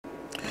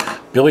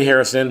Billy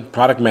Harrison,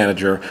 Product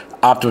Manager,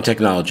 Optoma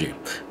Technology.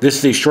 This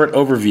is a short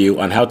overview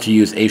on how to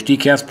use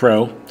HDCast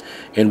Pro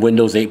in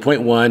Windows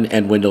 8.1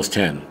 and Windows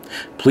 10.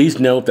 Please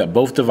note that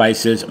both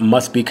devices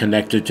must be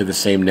connected to the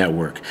same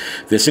network.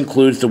 This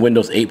includes the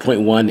Windows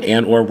 8.1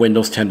 and or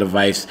Windows 10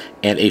 device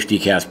and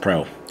HDCast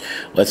Pro.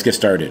 Let's get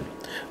started.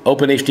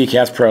 Open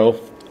HDCast Pro.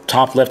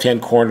 Top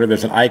left-hand corner,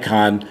 there's an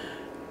icon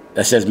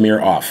that says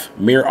Mirror Off.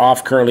 Mirror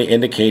Off currently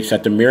indicates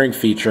that the mirroring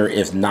feature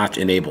is not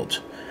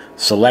enabled.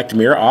 Select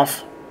Mirror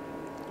Off,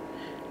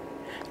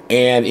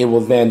 and it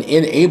will then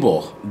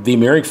enable the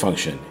mirroring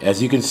function.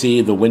 As you can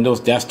see, the Windows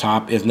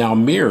desktop is now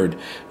mirrored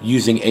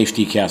using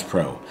HDCast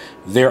Pro.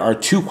 There are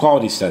two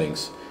quality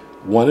settings.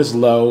 One is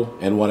low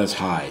and one is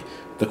high.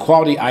 The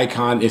quality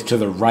icon is to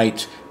the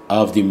right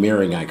of the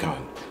mirroring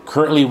icon.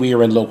 Currently, we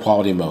are in low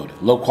quality mode.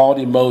 Low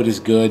quality mode is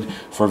good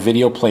for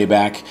video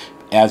playback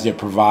as it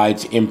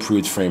provides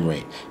improved frame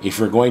rate. If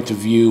you're going to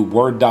view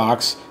Word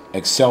docs,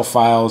 Excel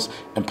files,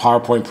 and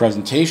PowerPoint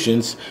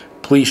presentations,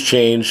 please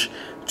change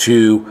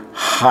to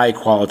high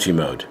quality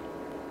mode.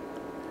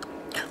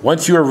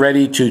 Once you are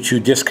ready to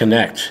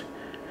disconnect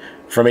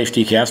from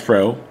HDCast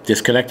Pro,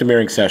 disconnect the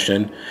mirroring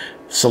session,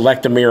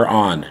 select the mirror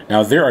on.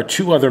 Now there are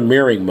two other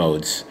mirroring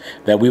modes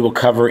that we will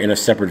cover in a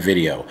separate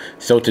video.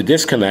 So to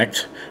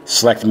disconnect,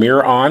 select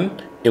mirror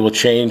on, it will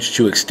change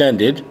to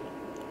extended,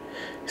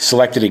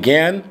 select it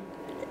again,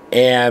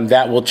 and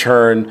that will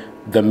turn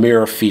the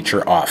mirror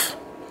feature off.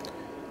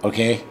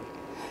 Okay?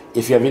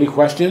 If you have any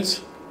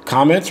questions,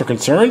 comments, or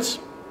concerns,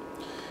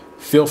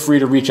 feel free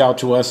to reach out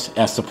to us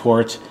at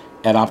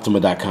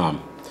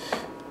support@optoma.com.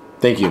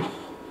 Thank you.